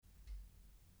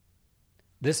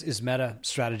This is Meta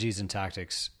Strategies and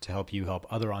Tactics to help you help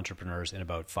other entrepreneurs in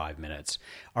about 5 minutes.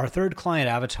 Our third client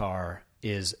avatar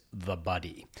is the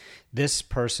buddy. This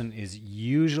person is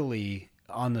usually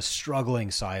on the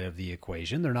struggling side of the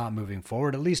equation. They're not moving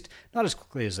forward, at least not as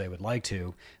quickly as they would like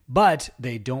to, but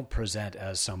they don't present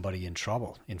as somebody in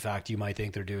trouble. In fact, you might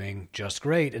think they're doing just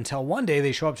great until one day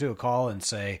they show up to a call and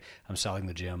say, I'm selling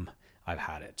the gym. I've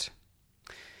had it.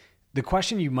 The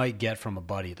question you might get from a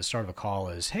buddy at the start of a call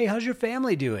is, hey, how's your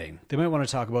family doing? They might want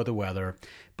to talk about the weather,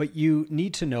 but you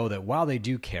need to know that while they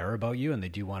do care about you and they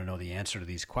do want to know the answer to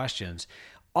these questions,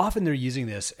 often they're using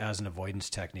this as an avoidance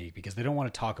technique because they don't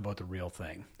want to talk about the real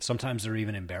thing. Sometimes they're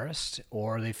even embarrassed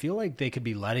or they feel like they could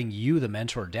be letting you, the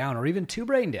mentor, down or even Two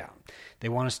Brain down. They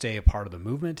want to stay a part of the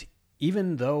movement,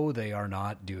 even though they are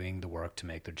not doing the work to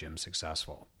make their gym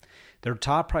successful. Their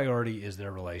top priority is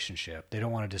their relationship. They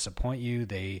don't want to disappoint you.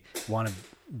 They want to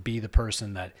be the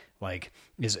person that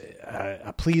is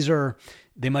a pleaser.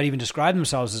 They might even describe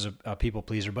themselves as a people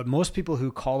pleaser, but most people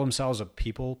who call themselves a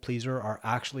people pleaser are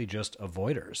actually just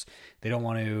avoiders. They don't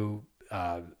want to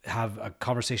have a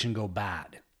conversation go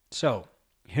bad. So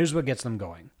here's what gets them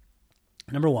going.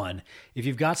 Number one, if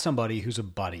you've got somebody who's a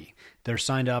buddy, they're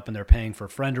signed up and they're paying for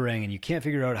friendering and you can't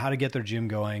figure out how to get their gym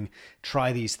going,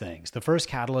 try these things. The first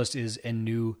catalyst is a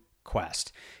new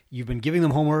quest. You've been giving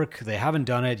them homework, they haven't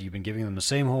done it. You've been giving them the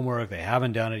same homework, they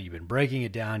haven't done it. You've been breaking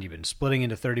it down, you've been splitting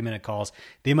into 30-minute calls.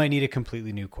 They might need a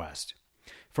completely new quest.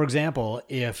 For example,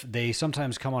 if they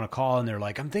sometimes come on a call and they're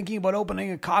like, I'm thinking about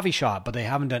opening a coffee shop, but they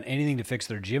haven't done anything to fix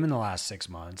their gym in the last 6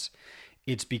 months,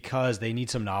 it's because they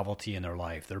need some novelty in their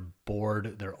life. They're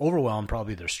bored, they're overwhelmed,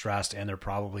 probably they're stressed, and they're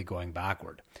probably going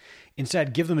backward.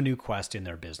 Instead, give them a new quest in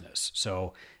their business.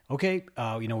 So, okay,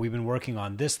 we've been working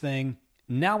on this thing.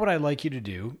 Now what I'd like you to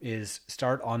do is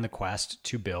start on the quest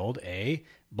to build a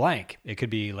blank. It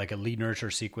could be like a lead nurture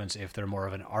sequence if they're more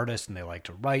of an artist and they like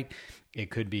to write.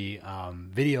 It could be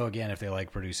video again if they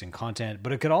like producing content.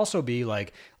 But it could also be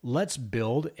like, let's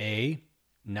build a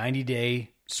 90-day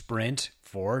sprint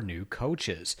for new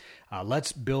coaches.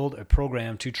 Let's build a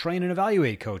program to train and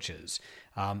evaluate coaches.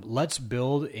 Let's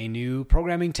build a new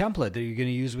programming template that you're going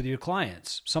to use with your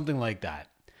clients, something like that.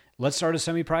 Let's start a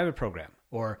semi-private program,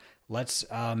 or let's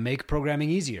make programming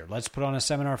easier. Let's put on a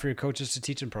seminar for your coaches to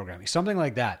teach them programming, something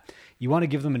like that. You want to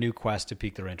give them a new quest to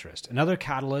pique their interest. Another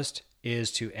catalyst is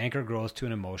to anchor growth to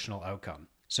an emotional outcome.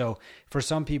 So for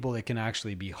some people, it can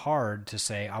actually be hard to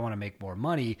say, I want to make more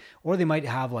money, or they might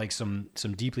have like some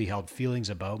deeply held feelings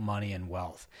about money and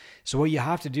wealth. So what you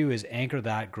have to do is anchor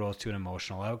that growth to an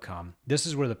emotional outcome. This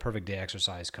is where the perfect day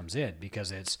exercise comes in,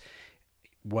 because it's,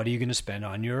 what are you going to spend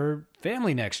on your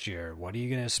family next year? What are you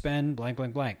going to spend blank,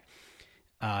 blank, blank?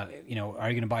 Are you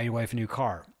going to buy your wife a new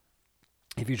car?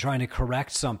 If you're trying to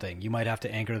correct something, you might have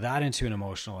to anchor that into an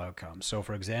emotional outcome. So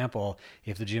for example,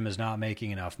 if the gym is not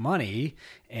making enough money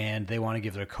and they want to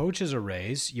give their coaches a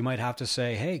raise, you might have to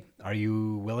say, hey, are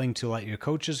you willing to let your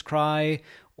coaches cry,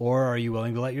 or are you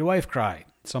willing to let your wife cry?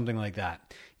 Something like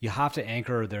that. You have to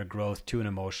anchor their growth to an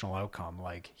emotional outcome.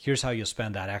 Like, here's how you'll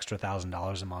spend that extra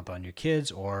 $1,000 a month on your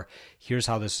kids, or here's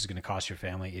how this is going to cost your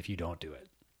family if you don't do it.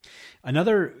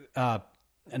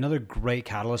 Another great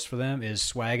catalyst for them is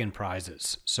swag and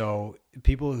prizes. So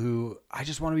people who, I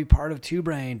just want to be part of Two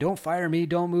Brain, don't fire me,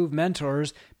 don't move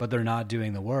mentors, but they're not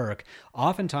doing the work.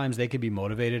 Oftentimes they could be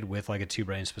motivated with like a Two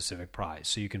Brain specific prize.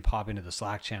 So you can pop into the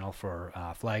Slack channel for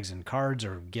flags and cards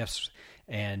or gifts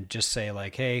and just say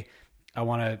like, hey, I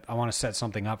want to set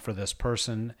something up for this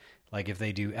person. Like if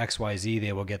they do XYZ,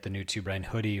 they will get the new Two Brain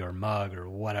hoodie or mug or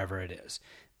whatever it is.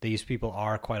 These people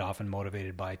are quite often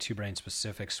motivated by Two Brain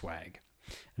specific swag.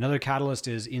 Another catalyst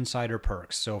is insider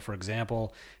perks. So for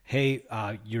example, hey,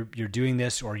 you're doing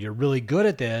this, or you're really good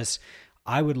at this.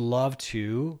 I would love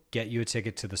to get you a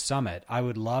ticket to the summit. I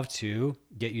would love to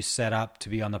get you set up to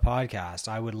be on the podcast.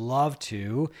 I would love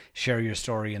to share your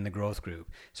story in the growth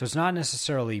group. So it's not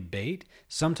necessarily bait.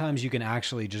 Sometimes you can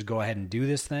actually just go ahead and do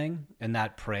this thing, and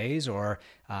that praise or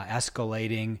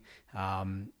escalating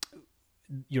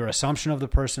your assumption of the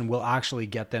person will actually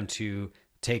get them to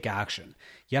take action.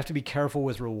 You have to be careful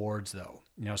with rewards though.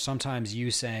 Sometimes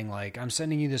you saying like, I'm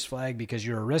sending you this flag because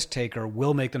you're a risk taker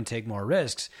will make them take more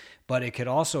risks, but it could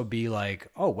also be like,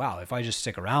 oh wow, if I just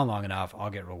stick around long enough,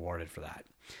 I'll get rewarded for that.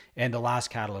 And the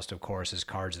last catalyst, of course, is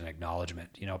cards and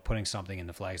acknowledgement. Putting something in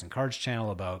the flags and cards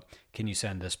channel about, can you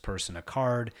send this person a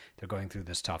card? They're going through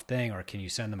this tough thing. Or can you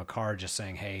send them a card just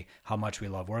saying, hey, how much we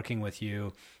love working with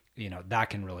you?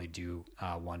 That can really do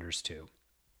wonders too.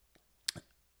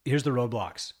 Here's the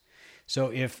roadblocks. So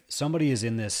if somebody is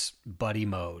in this buddy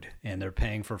mode and they're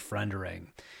paying for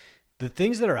friendering, The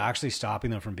things that are actually stopping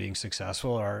them from being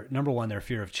successful are, number one, their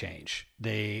fear of change.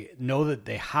 They know that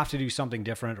they have to do something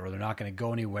different or they're not going to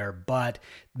go anywhere, but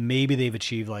maybe they've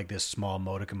achieved like this small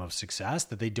modicum of success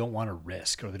that they don't want to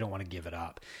risk or they don't want to give it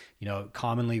up.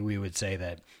 Commonly we would say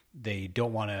that they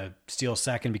don't want to steal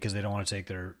second because they don't want to take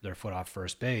their foot off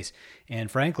first base. And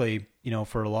frankly,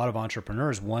 for a lot of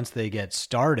entrepreneurs, once they get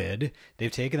started,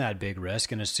 they've taken that big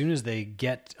risk. And as soon as they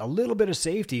get a little bit of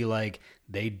safety, like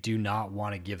they do not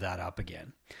want to give that up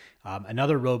again.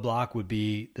 Another roadblock would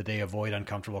be that they avoid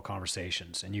uncomfortable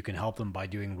conversations, and you can help them by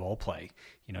doing role play.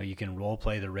 You can role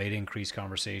play the rate increase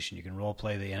conversation. You can role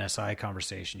play the NSI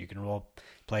conversation. You can role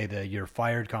play the you're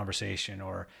fired conversation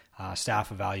or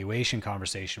staff evaluation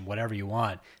conversation, whatever you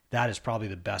want. That is probably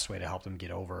the best way to help them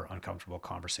get over uncomfortable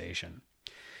conversation.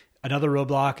 Another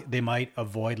roadblock, they might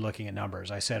avoid looking at numbers.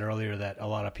 I said earlier that a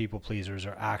lot of people pleasers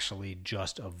are actually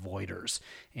just avoiders.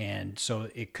 And so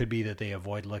it could be that they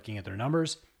avoid looking at their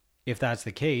numbers. If that's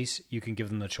the case, you can give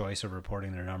them the choice of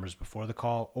reporting their numbers before the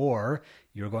call, or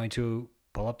you're going to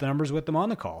pull up the numbers with them on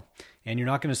the call. And you're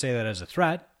not going to say that as a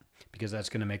threat because that's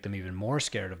going to make them even more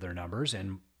scared of their numbers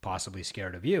and possibly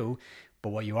scared of you. But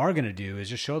what you are going to do is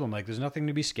just show them like there's nothing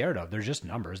to be scared of. They're just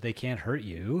numbers. They can't hurt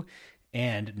you.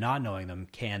 And not knowing them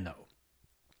can, though.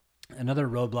 Another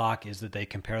roadblock is that they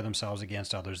compare themselves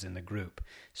against others in the group.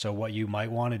 So what you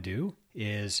might want to do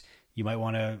is you might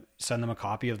want to send them a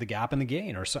copy of The Gap and the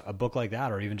Gain or a book like that,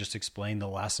 or even just explain the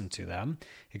lesson to them,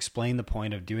 explain the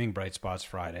point of doing Bright Spots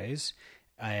Fridays,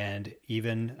 and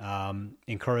even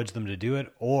encourage them to do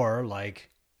it, or like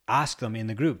ask them in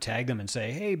the group, tag them and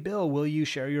say, hey, Bill, will you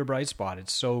share your bright spot?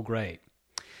 It's so great.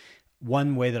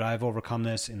 One way that I've overcome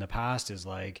this in the past is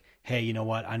like, hey, you know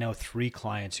what? I know 3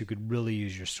 clients who could really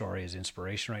use your story as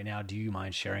inspiration right now. Do you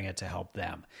mind sharing it to help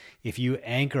them? If you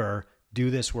anchor,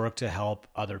 do this work to help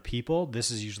other people,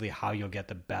 this is usually how you'll get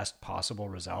the best possible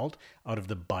result out of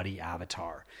the buddy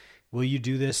avatar. Will you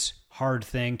do this hard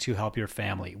thing to help your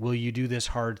family? Will you do this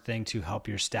hard thing to help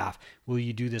your staff? Will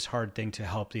you do this hard thing to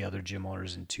help the other gym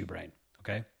owners in Two Brain?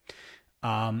 Okay.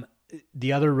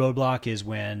 The other roadblock is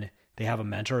when they have a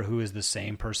mentor who is the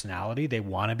same personality. They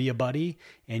want to be a buddy,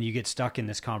 and you get stuck in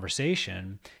this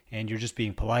conversation and you're just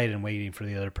being polite and waiting for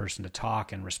the other person to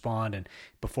talk and respond. And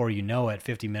before you know it,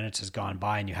 50 minutes has gone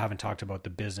by and you haven't talked about the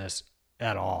business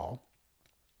at all.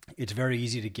 It's very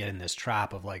easy to get in this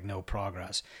trap of like no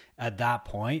progress. At that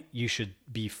point, you should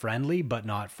be friendly, but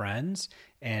not friends,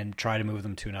 and try to move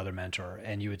them to another mentor.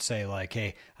 And you would say like,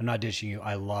 hey, I'm not ditching you.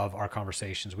 I love our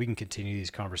conversations. We can continue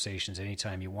these conversations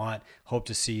anytime you want. Hope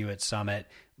to see you at Summit,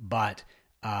 but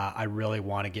I really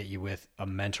want to get you with a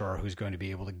mentor who's going to be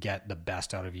able to get the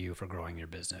best out of you for growing your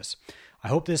business. I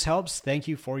hope this helps. Thank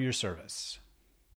you for your service.